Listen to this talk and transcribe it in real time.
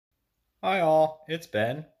Hi all, it's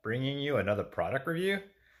Ben bringing you another product review.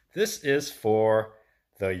 This is for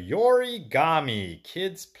the Yourigami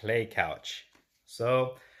Kids Play Couch.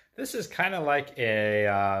 So this is kind of like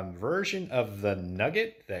a version of the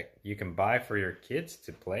Nugget that you can buy for your kids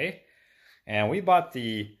to play. And we bought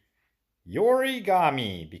the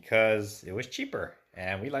Yourigami because it was cheaper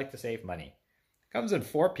and we like to save money. It comes in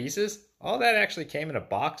 4 pieces. All that actually came in a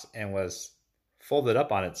box and was folded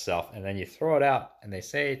up on itself, and then you throw it out, and they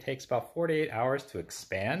say it takes about 48 hours to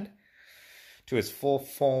expand to its full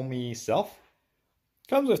foamy self.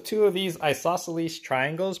 Comes with 2 of these isosceles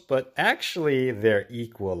triangles, but actually they're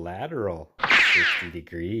equilateral, 60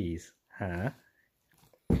 degrees, huh?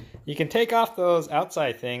 You can take off those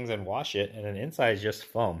outside things and wash it, and then inside is just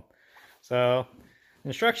foam. So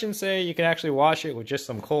instructions say you can actually wash it with just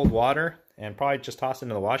some cold water and probably just toss it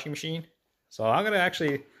into the washing machine. So I'm going to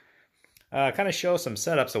actually kind of show some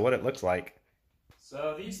setups of what it looks like.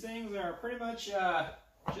 So these things are pretty much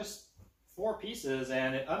just 4 pieces,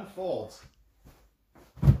 and it unfolds.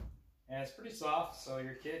 And it's pretty soft, so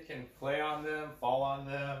your kid can play on them, fall on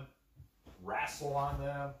them, wrestle on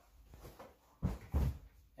them.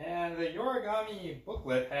 And the Yourigami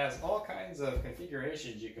booklet has all kinds of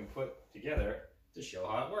configurations you can put together to show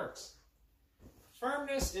how it works.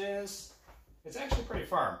 Firmness is, it's actually pretty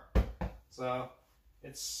firm. So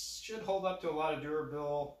it should hold up to a lot of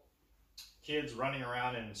durable kids running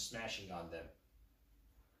around and smashing on them.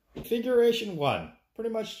 Configuration 1, pretty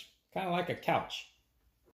much kind of like a couch.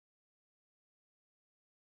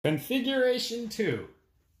 Configuration 2.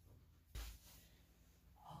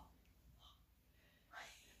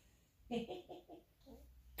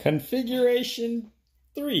 Configuration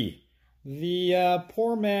 3, the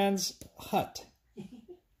poor man's hut.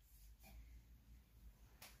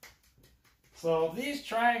 So these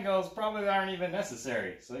triangles probably aren't even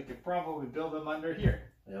necessary, so you could probably build them under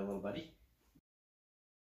here. There, little buddy.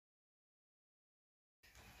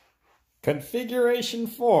 Configuration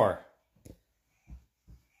 4.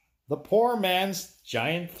 The poor man's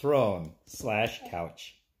giant throne /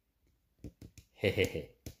 couch. Hehehe.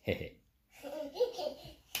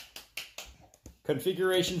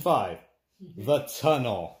 Configuration 5. The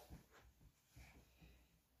tunnel.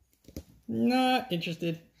 Not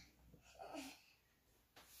interested.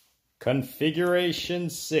 Configuration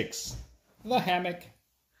 6, the hammock.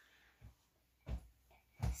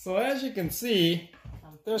 So as you can see,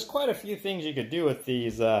 there's quite a few things you could do with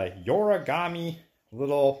these Yourigami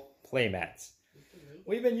little play mats.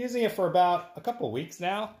 We've been using it for about a couple weeks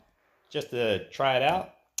now, just to try it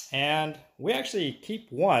out. And we actually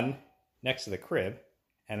keep one next to the crib,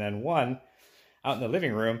 and then one out in the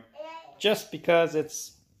living room, just because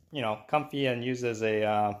it's, you know, comfy and used as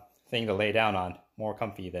a thing to lay down on. More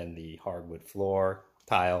comfy than the hardwood floor,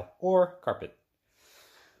 tile, or carpet.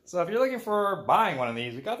 So if you're looking for buying one of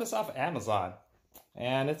these, we got this off of Amazon.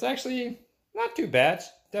 And it's actually not too bad.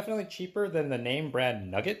 Definitely cheaper than the name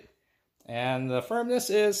brand Nugget. And the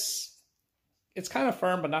firmness is, it's kind of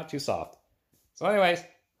firm, but not too soft. So anyways,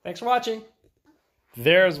 thanks for watching.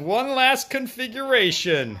 There's one last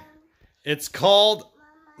configuration. It's called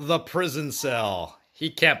the prison cell.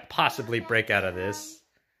 He can't possibly break out of this.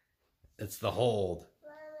 It's the hold.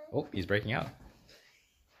 Oh, he's breaking out.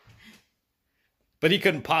 But he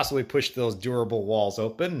couldn't possibly push those durable walls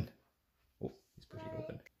open.